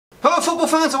football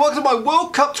fans, and welcome to my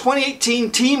World Cup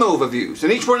 2018 team overviews.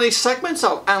 In each one of these segments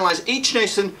I'll analyse each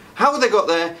nation, how they got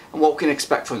there and what we can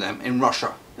expect from them in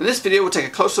Russia. In this video we'll take a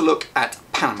closer look at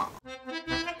Panama.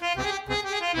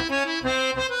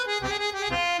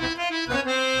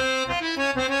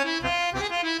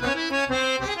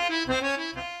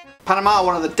 Panama are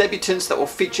one of the debutants that will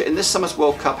feature in this summer's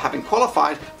World Cup, having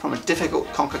qualified from a difficult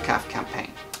CONCACAF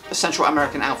campaign. The Central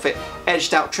American outfit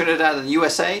edged out Trinidad and the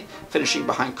USA, finishing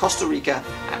behind Costa Rica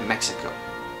and Mexico.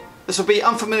 This will be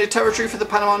unfamiliar territory for the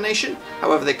Panama nation,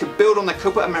 however they could build on their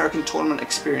Copa American tournament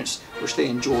experience which they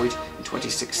enjoyed in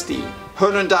 2016.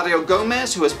 Hernan Dario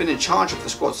Gomez, who has been in charge of the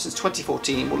squad since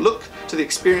 2014, will look to the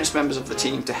experienced members of the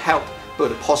team to help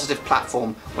build a positive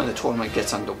platform when the tournament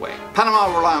gets underway. Panama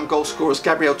will rely on goal scorers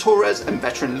Gabriel Torres and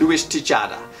veteran Luis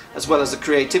Tejada, as well as the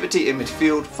creativity in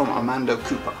midfield from Armando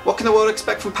Cooper. What can the world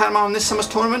expect from Panama in this summer's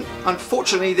tournament?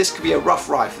 Unfortunately, this could be a rough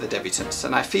ride for the debutants,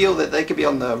 and I feel that they could be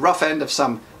on the rough end of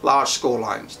some large score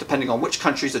lines, depending on which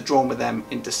countries are drawn with them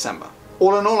in December.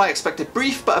 All in all, I expect a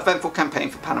brief but eventful campaign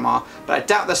for Panama, but I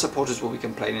doubt their supporters will be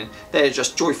complaining. They are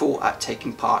just joyful at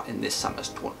taking part in this summer's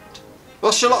tournament.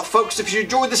 Well, that's a lot, folks. If you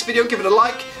enjoyed this video, give it a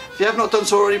like. If you have not done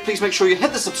so already, please make sure you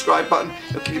hit the subscribe button.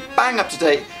 It'll keep you bang up to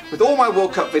date with all my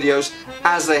World Cup videos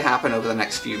as they happen over the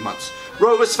next few months.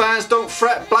 Rovers fans, don't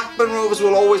fret. Blackburn Rovers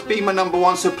will always be my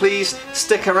 #1, so please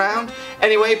stick around.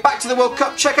 Anyway, back to the World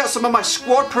Cup. Check out some of my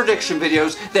squad prediction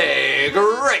videos. They're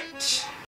great.